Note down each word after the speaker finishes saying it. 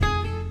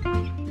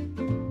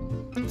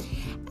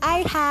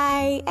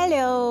Hi,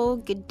 hello,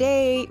 good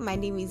day. My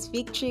name is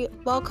Victory.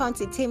 Welcome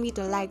to Tammy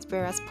the Light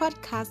Bearers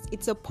podcast.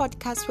 It's a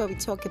podcast where we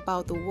talk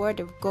about the Word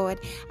of God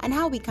and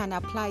how we can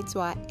apply it to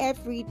our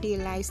everyday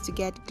lives to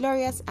get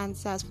glorious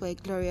answers for a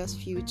glorious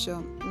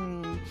future.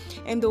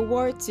 In the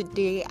Word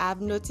today,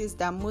 I've noticed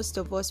that most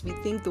of us, we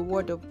think the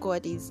Word of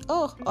God is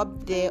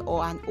up there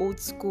or an old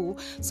school,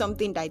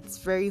 something that's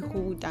very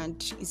old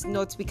and is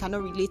not, we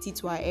cannot relate it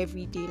to our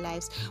everyday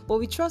lives. But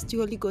we trust the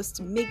Holy Ghost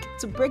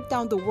to break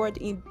down the Word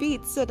in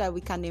bits so that we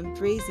can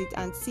embrace it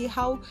and see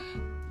how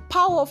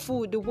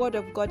powerful the Word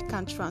of God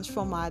can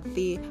transform our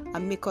day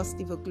and make us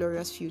live a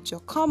glorious future.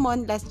 Come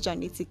on, let's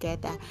journey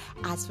together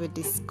as we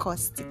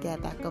discuss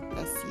together. God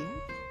bless you.